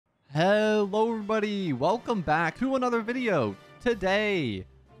Hello everybody, welcome back to another video. Today,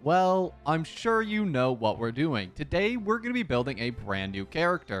 well, I'm sure you know what we're doing. Today, we're going to be building a brand new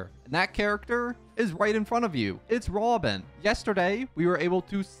character. And that character is right in front of you. It's Robin. Yesterday, we were able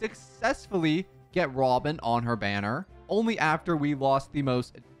to successfully get Robin on her banner, only after we lost the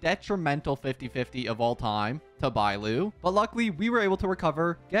most detrimental 50-50 of all time to Bailu. But luckily, we were able to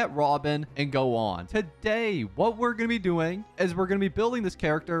recover, get Robin, and go on. Today, what we're going to be doing is we're going to be building this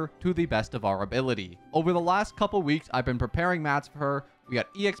character to the best of our ability. Over the last couple weeks, I've been preparing mats for her. We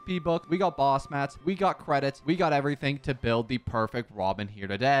got EXP books, we got boss mats, we got credits, we got everything to build the perfect Robin here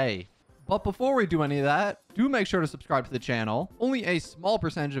today. But before we do any of that, do make sure to subscribe to the channel. Only a small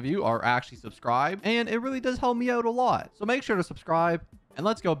percentage of you are actually subscribed, and it really does help me out a lot. So make sure to subscribe, and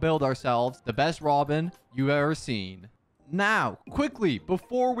let's go build ourselves the best Robin you've ever seen. Now, quickly,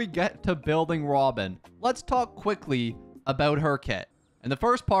 before we get to building Robin, let's talk quickly about her kit. And the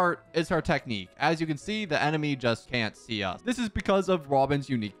first part is her technique. As you can see, the enemy just can't see us. This is because of Robin's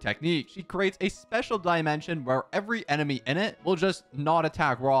unique technique. She creates a special dimension where every enemy in it will just not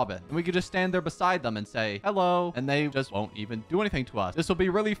attack Robin. And we could just stand there beside them and say, hello, and they just won't even do anything to us. This will be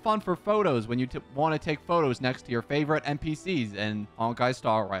really fun for photos when you want to take photos next to your favorite NPCs in Honkai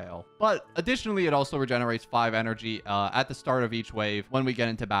Star Rail. But additionally, it also regenerates 5 energy at the start of each wave when we get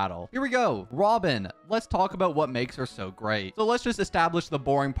into battle. Here we go. Robin. Let's talk about what makes her so great. So let's just establish the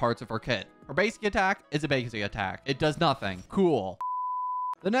boring parts of her kit. Her basic attack is a basic attack. It does nothing. Cool.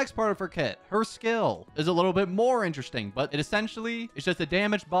 The next part of her kit, her skill, is a little bit more interesting, but it essentially is just a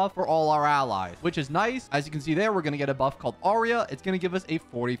damage buff for all our allies, which is nice. As you can see there, we're going to get a buff called Aria. It's going to give us a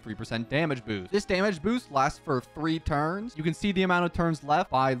 43% damage boost. This damage boost lasts for 3 turns. You can see the amount of turns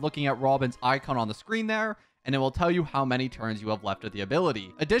left by looking at Robin's icon on the screen there, and it will tell you how many turns you have left of the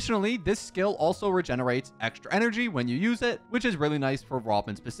ability. Additionally, this skill also regenerates extra energy when you use it, which is really nice for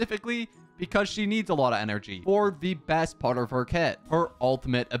Robin specifically, because she needs a lot of energy for the best part of her kit, her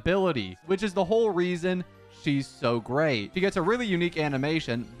ultimate ability, which is the whole reason she's so great. She gets a really unique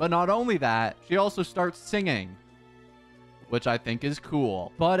animation, but not only that, she also starts singing, which I think is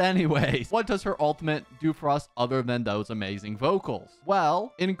cool. But anyways, what does her ultimate do for us other than those amazing vocals?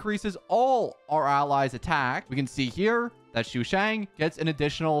 Well, it increases all our allies' attack. We can see here that Xu Shang gets an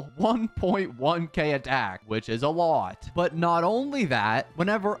additional 1.1k attack, which is a lot. But not only that,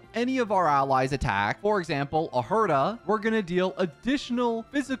 whenever any of our allies attack, for example, a Herta, we're going to deal additional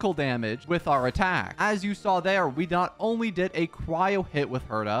physical damage with our attack. As you saw there, we not only did a cryo hit with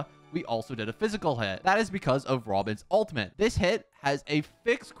Herta, we also did a physical hit. That is because of Robin's ultimate. This hit has a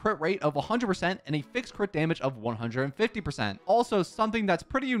fixed crit rate of 100% and a fixed crit damage of 150%. Also, something that's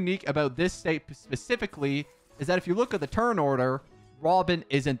pretty unique about this state specifically is that if you look at the turn order, Robin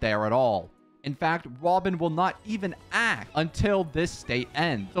isn't there at all. In fact, Robin will not even act until this state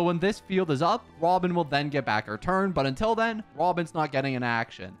ends. So when this field is up, Robin will then get back her turn. But until then, Robin's not getting an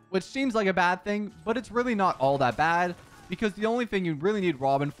action, which seems like a bad thing, but it's really not all that bad, because the only thing you really need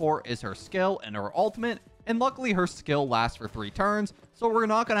Robin for is her skill and her ultimate, and luckily her skill lasts for 3 turns, so we're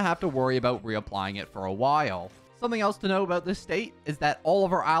not going to have to worry about reapplying it for a while. Something else to know about this state is that all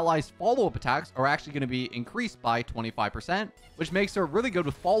of our allies' follow-up attacks are actually going to be increased by 25%, which makes her really good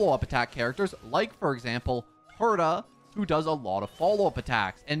with follow-up attack characters, like, for example, Herta, who does a lot of follow-up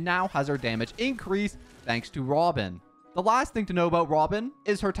attacks, and now has her damage increased thanks to Robin. The last thing to know about Robin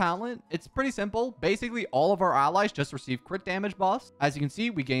is her talent. It's pretty simple. Basically, all of our allies just receive crit damage buffs. As you can see,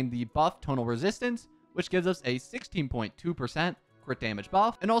 we gain the buff Tonal Resistance, which gives us a 16.2% crit damage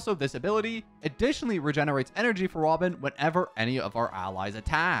buff. And also this ability additionally regenerates energy for Robin whenever any of our allies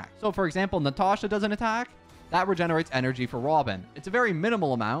attack. So for example, Natasha does an attack, that regenerates energy for Robin. It's a very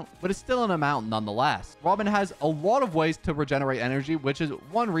minimal amount, but it's still an amount nonetheless. Robin has a lot of ways to regenerate energy, which is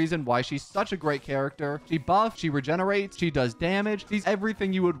one reason why she's such a great character. She buffs, she regenerates, she does damage. She's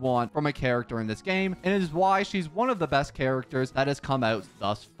everything you would want from a character in this game, and it is why she's one of the best characters that has come out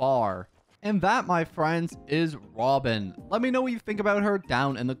thus far. And that, my friends, is Robin. Let me know what you think about her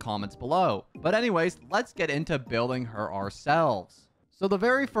down in the comments below. But anyways, let's get into building her ourselves. So the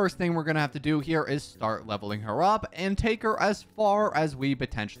very first thing we're going to have to do here is start leveling her up and take her as far as we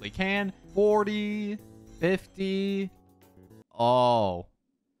potentially can. 40, 50. Oh,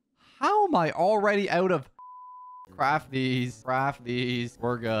 how am I already out of... Craft these.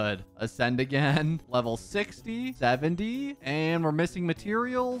 We're good. Ascend again. Level 60, 70, and we're missing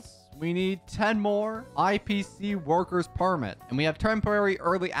materials. We need 10 more IPC workers permit, and we have temporary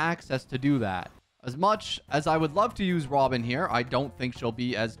early access to do that. As much as I would love to use Robin here, I don't think she'll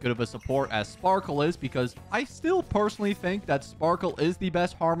be as good of a support as Sparkle is, because I still personally think that Sparkle is the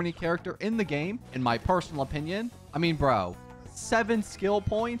best Harmony character in the game, in my personal opinion. I mean, bro, 7 skill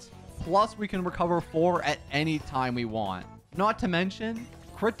points, plus we can recover 4 at any time we want. Not to mention,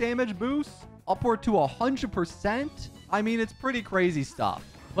 crit damage boosts upward to 100%. I mean, it's pretty crazy stuff.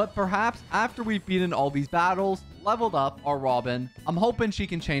 But perhaps after we've beaten all these battles, leveled up our Robin, I'm hoping she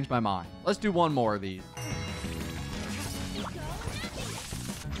can change my mind. Let's do one more of these.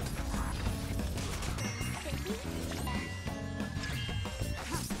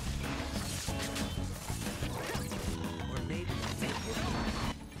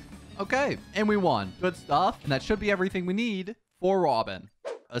 Okay, and we won. Good stuff. And that should be everything we need for Robin.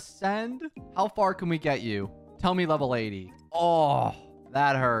 Ascend. How far can we get you? Tell me level 80. Oh,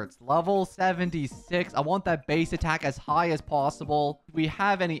 that hurts. Level 76. I want that base attack as high as possible. Do we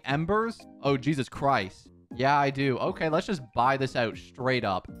have any embers? Oh, Jesus Christ. Yeah, I do. Okay, let's just buy this out straight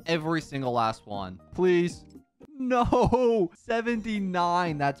up. Every single last one. Please. No.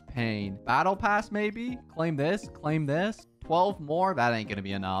 79. That's pain. Battle pass, maybe? Claim this. Claim this. 12 more? That ain't gonna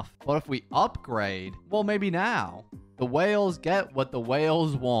be enough. But if we upgrade, well, maybe now. The whales get what the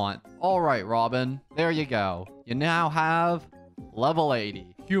whales want. All right, Robin. There you go. You now have level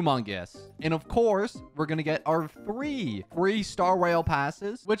 80. Humongous. And of course, we're going to get our 3 free Star Rail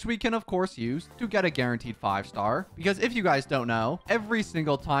passes, which we can, of course, use to get a guaranteed 5-star. Because if you guys don't know, every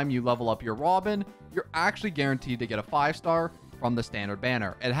single time you level up your Robin, you're actually guaranteed to get a 5-star from the standard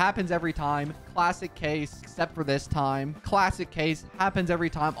banner. It happens every time. Classic case, except for this time. Classic case happens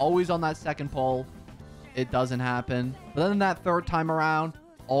every time. Always on that second pull. It doesn't happen. But then that third time around,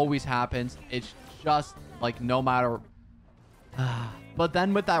 always happens. It's just like no matter... But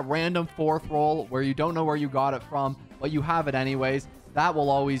then with that random 4th roll where you don't know where you got it from, but you have it anyways, that will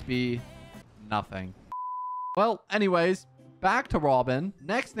always be nothing. Well, anyways, back to Robin.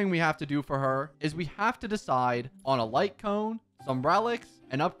 Next thing we have to do for her is we have to decide on a light cone, some relics,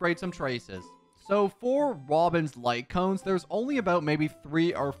 and upgrade some traces. So for Robin's light cones, there's only about maybe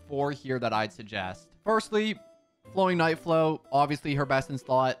 3 or 4 here that I'd suggest. Firstly, Flowing Night Flow, obviously her best in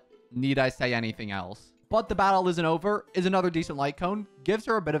slot. Need I say anything else? But the battle isn't over is another decent light cone. Gives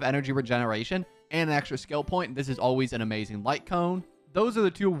her a bit of energy regeneration and an extra skill point. This is always an amazing light cone. Those are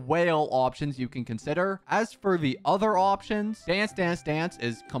the 2 whale options you can consider. As for the other options, Dance, Dance, Dance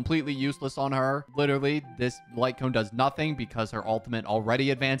is completely useless on her. Literally, this light cone does nothing because her ultimate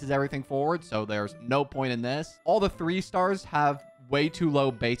already advances everything forward, so there's no point in this. All the 3 stars have way too low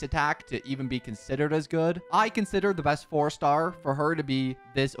base attack to even be considered as good. I consider the best 4-star for her to be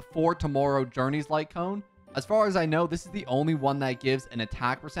this For Tomorrow Journeys light cone. As far as I know, this is the only one that gives an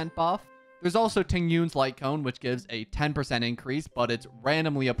attack % buff. There's also Ting Yun's light cone, which gives a 10% increase, but it's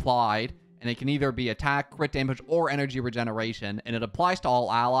randomly applied, and it can either be attack, crit damage, or energy regeneration, and it applies to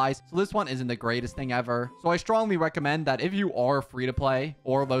all allies, so this one isn't the greatest thing ever. So I strongly recommend that if you are free to play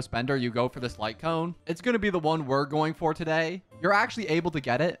or low spender, you go for this light cone. It's going to be the one we're going for today. You're actually able to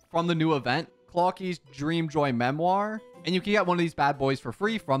get it from the new event, Clocky's Dream Joy Memoir, and you can get one of these bad boys for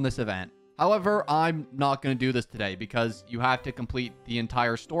free from this event. However, I'm not going to do this today because you have to complete the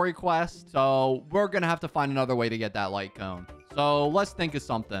entire story quest. So we're going to have to find another way to get that light cone. So let's think of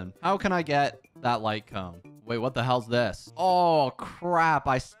something. How can I get that light cone? Wait, what the hell's this? Oh, crap.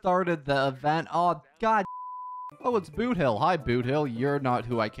 I started the event. Oh, God. Oh, it's Boot Hill. Hi, Boot Hill. You're not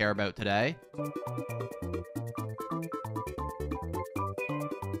who I care about today.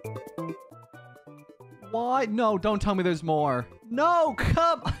 Why? No, don't tell me there's more. No,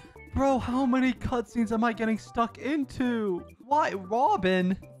 come on. Bro, how many cutscenes am I getting stuck into? Why,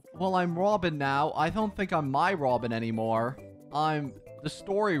 Robin? Well, I'm Robin now. I don't think I'm my Robin anymore. I'm the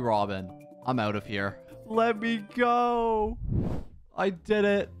story Robin. I'm out of here. Let me go. I did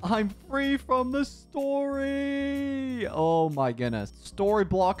it. I'm free from the story. Oh my goodness. Story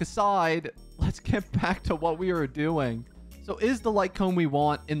block aside, let's get back to what we were doing. So is the light cone we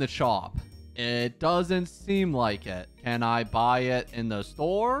want in the shop? It doesn't seem like it. Can I buy it in the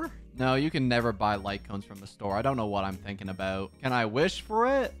store? No, you can never buy light cones from the store. I don't know what I'm thinking about. Can I wish for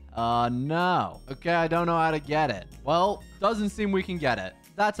it? No. Okay, I don't know how to get it. Well, doesn't seem we can get it.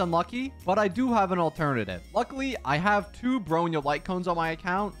 That's unlucky, but I do have an alternative. Luckily, I have 2 Bronya light cones on my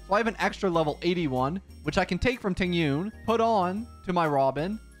account, so I have an extra level 81, which I can take from Ting Yun, put on to my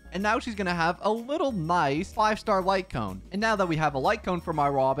Robin, and now she's gonna have a little nice 5-star light cone. And now that we have a light cone for my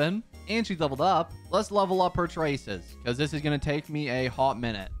Robin, and she's leveled up, let's level up her traces, because this is gonna take me a hot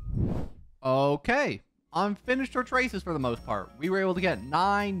minute. Okay, I'm finished her traces for the most part. We were able to get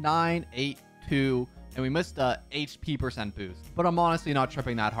 9, 9, 8, 2, and we missed a HP % boost. But I'm honestly not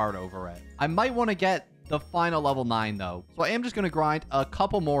tripping that hard over it. I might want to get the final level 9 though. So I am just going to grind a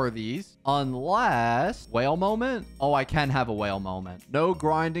couple more of these. Unless... Whale moment? Oh, I can have a whale moment. No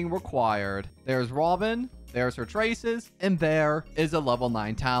grinding required. There's Robin. There's her traces, and there is a level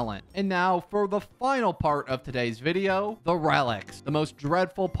 9 talent. And now for the final part of today's video, the relics, the most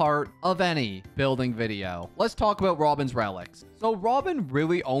dreadful part of any building video. Let's talk about Robin's relics. So Robin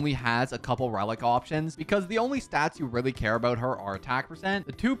really only has a couple relic options because the only stats you really care about her are attack percent.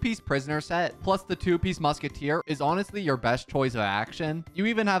 The 2-piece prisoner set plus the 2-piece musketeer is honestly your best choice of action. You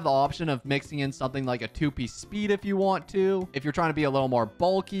even have the option of mixing in something like a 2-piece speed if you want to. If you're trying to be a little more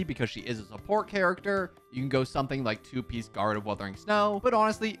bulky because she is a support character, you can go something like 2-piece Guard of Wuthering Snow, but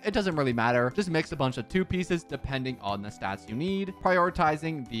honestly, it doesn't really matter. Just mix a bunch of 2 pieces depending on the stats you need,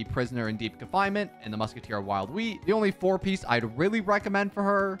 prioritizing the Prisoner in Deep Confinement and the Musketeer of Wild Wheat. The only 4-piece I'd really recommend for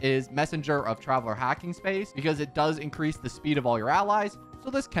her is Messenger of Traveler Hacking Space because it does increase the speed of all your allies, so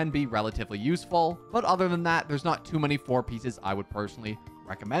this can be relatively useful. But other than that, there's not too many 4 pieces I would personally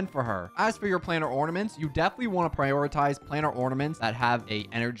recommend for her. As for your planner ornaments, you definitely want to prioritize planner ornaments that have a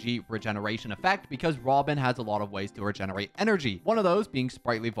energy regeneration effect because Robin has a lot of ways to regenerate energy. One of those being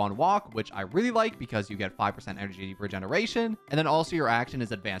Sprightly Von Walk, which I really like because you get 5% energy regeneration. And then also your action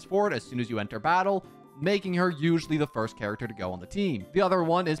is advance forward as soon as you enter battle, making her usually the first character to go on the team. The other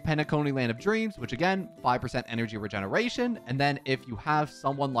one is Penacony Land of Dreams, which again, 5% energy regeneration. And then if you have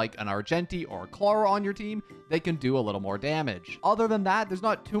someone like an Argenti or a Clara on your team, they can do a little more damage. Other than that, there's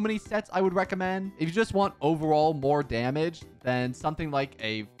not too many sets I would recommend. If you just want overall more damage, then something like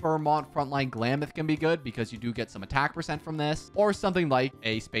a Vermont Frontline Glamouth can be good because you do get some attack percent from this. Or something like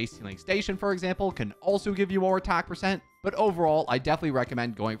a Space Healing Station, for example, can also give you more attack percent. But overall, I definitely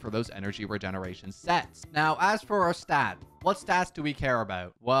recommend going for those energy regeneration sets. Now, as for our stat, what stats do we care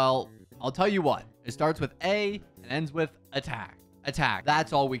about? Well, I'll tell you what. It starts with A and ends with attack. Attack.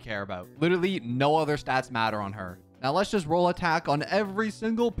 That's all we care about. Literally, no other stats matter on her. Now, let's just roll attack on every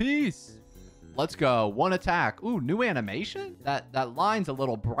single piece. Let's go. 1 attack. Ooh, new animation? That line's a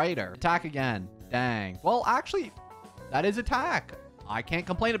little brighter. Attack again. Dang. Well, actually, that is attack. I can't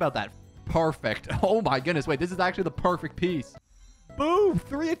complain about that. Perfect. Oh my goodness. Wait, this is actually the perfect piece. Boom.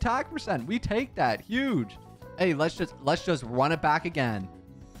 3 attack percent. We take that. Huge. Hey, let's just run it back again.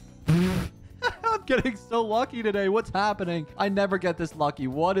 I'm getting so lucky today. What's happening? I never get this lucky.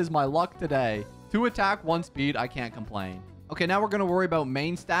 What is my luck today? 2 attack, 1 speed. I can't complain. Okay, now we're going to worry about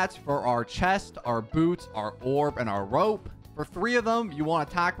main stats for our chest, our boots, our orb, and our rope. For 3 of them, you want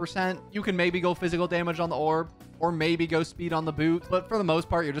attack percent. You can maybe go physical damage on the orb, or maybe go speed on the boot. But for the most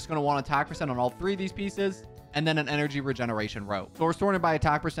part, you're just going to want attack percent on all 3 of these pieces, and then an energy regeneration rope. So we're sorting it by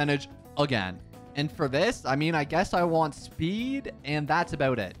attack percentage again. And for this, I mean, I guess I want speed, and that's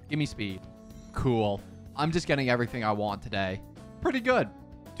about it. Give me speed. Cool. I'm just getting everything I want today. Pretty good.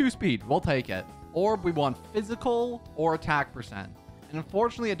 2 speed. We'll take it. Orb, we want physical or attack percent. And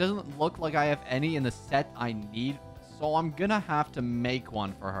unfortunately, it doesn't look like I have any in the set I need, so I'm gonna have to make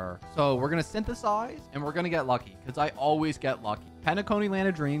one for her. So we're gonna synthesize, and we're gonna get lucky, because I always get lucky. Penacony Land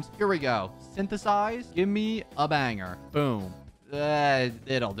of Dreams. Here we go. Synthesize. Give me a banger. Boom.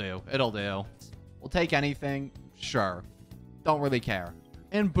 It'll do. It'll do. We'll take anything. Sure. Don't really care.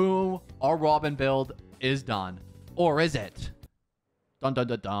 And boom, our Robin build is done. Or is it? Dun dun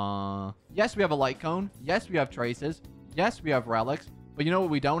dun dun. Yes, we have a light cone. Yes, we have traces. Yes, we have relics. But you know what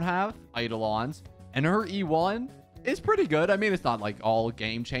we don't have? Eidolons. And her E1 is pretty good. I mean, it's not like all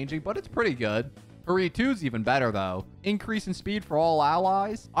game changing, but it's pretty good. Her E2 is even better though. Increase in speed for all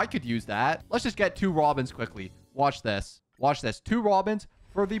allies. I could use that. Let's just get 2 Robins quickly. Watch this. Watch this. 2 Robins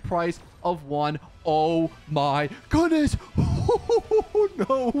for the price of 1. Oh my goodness.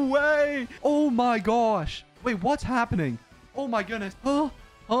 No way. Oh my gosh. Wait, what's happening? Oh my goodness. Oh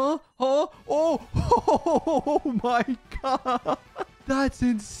my god. That's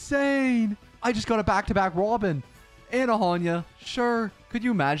insane. I just got a back-to-back Robin and a Hanya. Sure. Could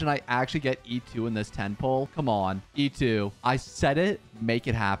you imagine I actually get E2 in this 10 pull? Come on. E2. I said it. Make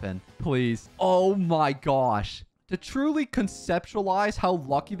it happen. Please. Oh my gosh. To truly conceptualize how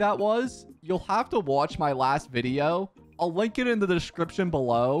lucky that was, you'll have to watch my last video. I'll link it in the description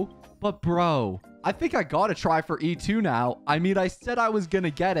below. But bro, I think I gotta try for E2 now. I mean, I said I was gonna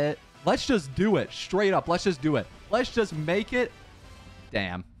get it. Let's just do it. Straight up. Let's just do it. Let's just make it.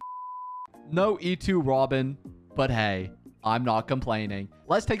 Damn. No E2 Robin, but hey, I'm not complaining.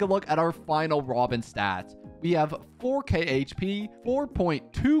 Let's take a look at our final Robin stats. We have 4k HP,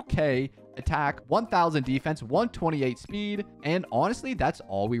 4.2k attack, 1000 defense, 128 speed, and honestly, that's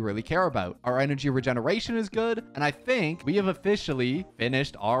all we really care about. Our energy regeneration is good, and I think we have officially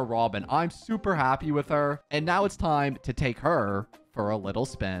finished our Robin. I'm super happy with her, and now it's time to take her for a little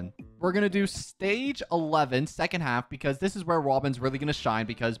spin. We're going to do stage 11, second half, because this is where Robin's really going to shine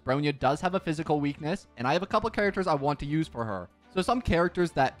because Bronya does have a physical weakness, and I have a couple characters I want to use for her. So some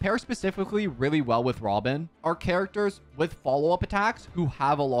characters that pair specifically really well with Robin are characters with follow-up attacks who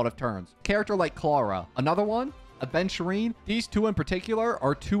have a lot of turns. Character like Clara. Another one, Aventurine. These two in particular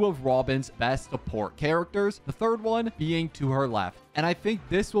are two of Robin's best support characters. The third one being to her left. And I think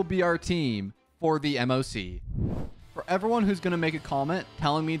this will be our team for the MOC. For everyone who's going to make a comment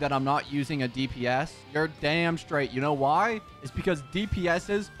telling me that I'm not using a DPS, you're damn straight. You know why? It's because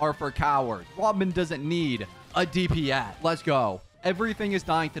DPSs are for cowards. Robin doesn't need a DPS. Let's go. Everything is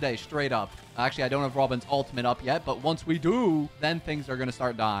dying today, straight up. Actually, I don't have Robin's ultimate up yet, but once we do, then things are going to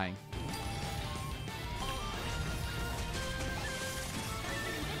start dying.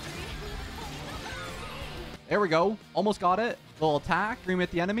 There we go. Almost got it. Little attack. Scream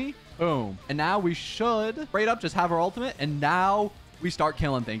at the enemy. Boom. And now we should straight up just have our ultimate. And now we start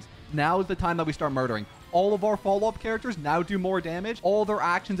killing things. Now is the time that we start murdering. All of our follow-up characters now do more damage. All their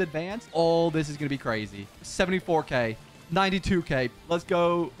actions advance. Oh, this is going to be crazy. 74k. 92k. Let's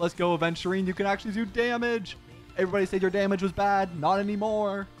go. Let's go, Aventurine. You can actually do damage. Everybody said your damage was bad. Not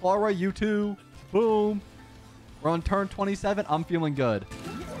anymore. Clara, you too. Boom. We're on turn 27. I'm feeling good.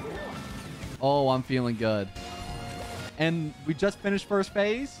 Oh, I'm feeling good. And we just finished first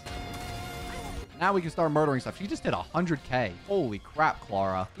phase. Now we can start murdering stuff. She just did 100k. Holy crap,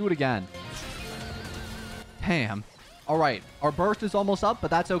 Clara. Do it again. Damn. All right. Our burst is almost up, but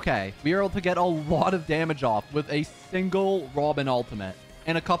that's okay. We are able to get a lot of damage off with a single Robin ultimate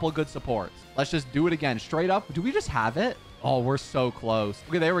and a couple good supports. Let's just do it again. Straight up. Do we just have it? Oh, we're so close.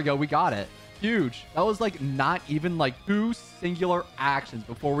 Okay, there we go. We got it. Huge. That was like not even like 2 singular actions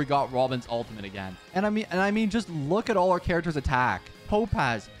before we got Robin's ultimate again. And I mean, just look at all our characters' attack.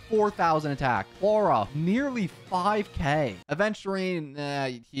 Topaz, 4,000 attack. Clara, nearly 5k.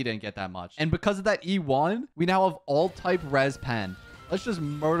 Aventurine, he didn't get that much. And because of that E1, we now have all type res pen. Let's just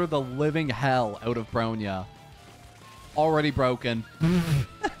murder the living hell out of Bronya. Already broken.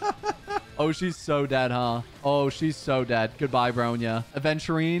 Oh, she's so dead, huh? Oh, she's so dead. Goodbye, Bronya.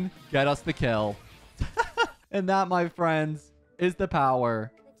 Aventurine, get us the kill. And that, my friends, is the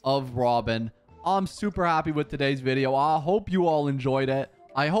power of Robin. I'm super happy with today's video. I hope you all enjoyed it.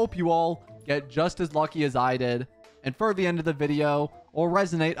 I hope you all get just as lucky as I did. And for the end of the video, we'll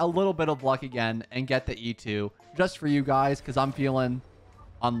resonate a little bit of luck again and get the E2 just for you guys because I'm feeling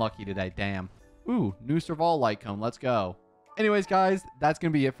unlucky today. Damn. Ooh, new Serval Lightcone. Let's go. Anyways, guys, that's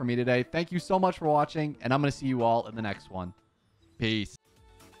going to be it for me today. Thank you so much for watching, and I'm going to see you all in the next one. Peace.